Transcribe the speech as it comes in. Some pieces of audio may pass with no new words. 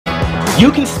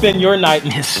You can spend your night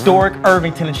in historic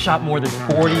Irvington and shop more than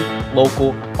 40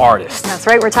 local artists. That's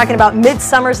right, we're talking about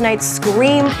Midsummer's Night's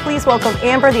Scream. Please welcome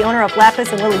Amber, the owner of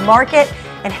Lapis and Lily Market,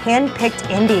 and Handpicked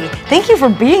Indy. Thank you for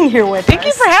being here with us. Thank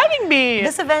you for having me.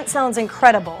 This event sounds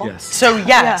incredible. Yes. So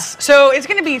yes, so it's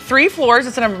going to be 3 floors.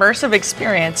 It's an immersive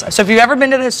experience. So if you've ever been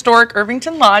to the historic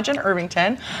Irvington Lodge in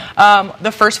Irvington,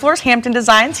 the first floor is Hampton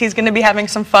Designs. He's going to be having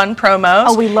some fun promos.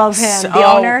 Oh, we love him. The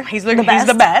owner. He's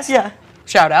the best. Yeah.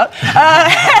 Shout out.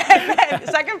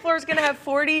 The second floor is going to have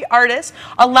 40 artists.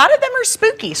 A lot of them are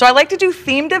spooky, so I like to do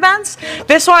themed events.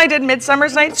 This one I did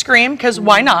Midsummer's Night's Scream, because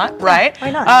why not, right?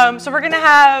 Why not? So we're going to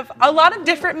have a lot of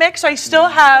different mix. So I still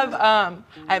have, I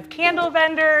have candle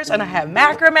vendors, and I have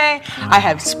macrame. I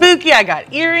have spooky. I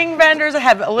got earring vendors. I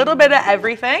have a little bit of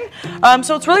everything.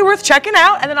 So it's really worth checking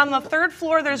out. And then on the third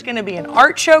floor, there's going to be an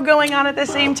art show going on at the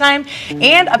same time,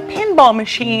 and a pinball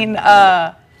machine.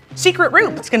 Secret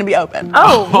room is going to be open.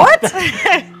 Oh, what?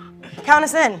 Count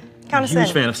us in. Count us in.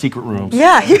 Huge fan of secret rooms.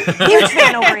 Yeah, huge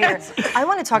fan over here. I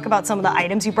want to talk about some of the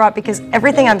items you brought because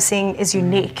everything I'm seeing is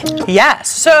unique.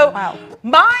 Yes. So wow.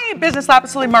 My business,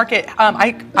 Lapis Lily Market,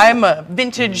 I'm a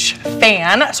vintage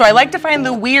fan, so I like to find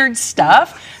the weird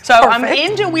stuff. So Perfect. I'm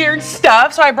into weird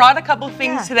stuff. So I brought a couple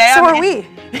things today. So are we.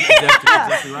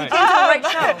 Exactly right.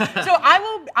 So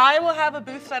I will have a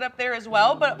booth set up there as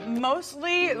well, but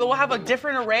mostly we'll have a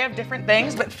different array of different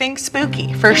things, but think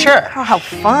spooky for sure. Oh, how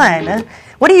fun.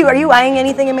 Are you eyeing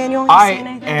anything, Emmanuel? I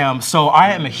am. So I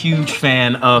am a huge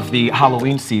fan of the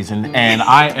Halloween season, and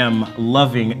I am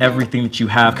loving everything that you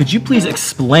have. Could you please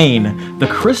explain the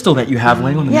crystal that you have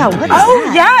laying on the what is that?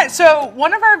 Oh, yeah. So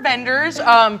one of our vendors,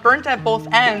 burnt at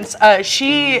both ends,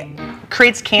 she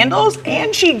creates candles,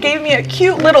 and she gave me a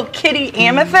cute little kitty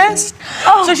amethyst.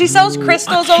 Oh, so she sells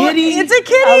crystals. Kitty? It's a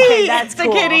kitty. Okay, that's it's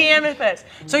cool. a kitty amethyst.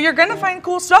 So you're gonna find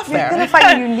cool stuff there. You're gonna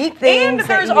find unique things. And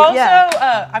there's also,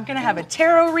 I'm gonna have a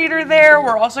tarot reader there.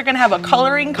 We're also gonna have a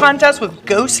coloring contest with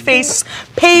ghost face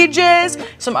pages,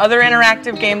 some other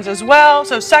interactive games as well.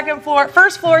 So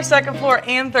first floor, second floor,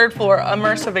 and third floor,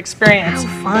 immersive experience.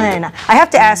 How fun. I have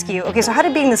to ask you, okay, so how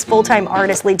did being this full-time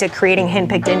artist lead to creating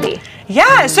Handpicked Indy?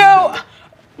 Yeah, so,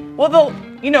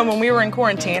 when we were in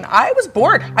quarantine, I was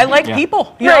bored. I like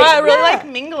people. I really like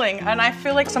mingling, and I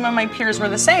feel like some of my peers were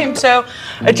the same. So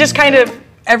it just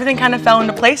everything kind of fell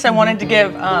into place. I wanted to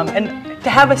give, and to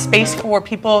have a space for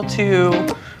people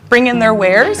to bring in their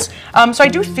wares. So I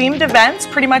do themed events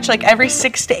pretty much like every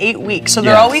 6 to 8 weeks. So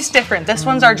they're always different. This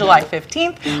one's our July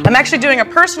 15th. I'm actually doing a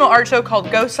personal art show called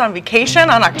Ghosts on Vacation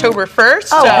on October 1st.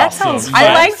 Oh, so that sounds fun.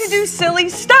 I like to do silly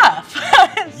stuff.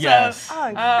 Yes. Oh,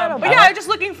 incredible. But yeah, I'm just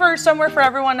looking for somewhere for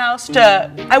everyone else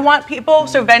I want people,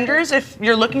 so vendors, if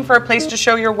you're looking for a place to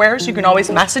show your wares, you can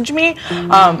always message me.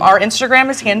 Our Instagram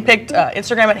is Handpicked,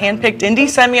 Instagram at Handpicked Indy.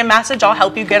 Send me a message, I'll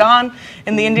help you get on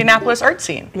in the Indianapolis art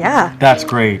scene. Yeah. That's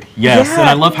great. Yes. And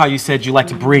I love how you said you like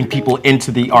to bring people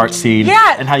into the art scene.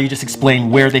 Yeah. And how you just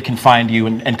explain where they can find you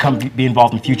and come be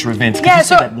involved in future events. Could you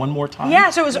say that one more time?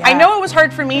 Yeah, so I know it was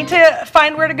hard for me to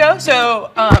find where to go, so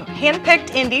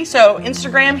Handpicked Indy, so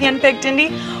Instagram Handpicked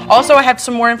Indy. Also, I have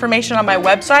some more information on my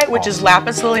website, which is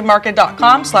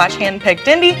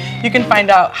lapislilymarket.com/handpickedindy. You can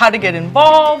find out how to get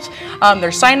involved.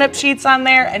 There's sign-up sheets on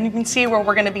there, and you can see where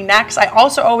we're going to be next. I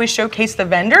also always showcase the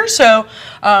vendors, so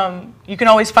you can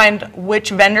always find which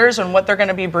vendors and what they're going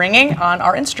to be bringing on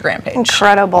our Instagram page.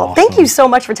 Incredible. Awesome. Thank you so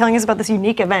much for telling us about this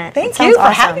unique event. Thank you for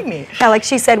having me. Yeah, like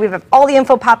she said, we have all the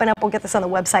info popping up. We'll get this on the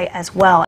website as well.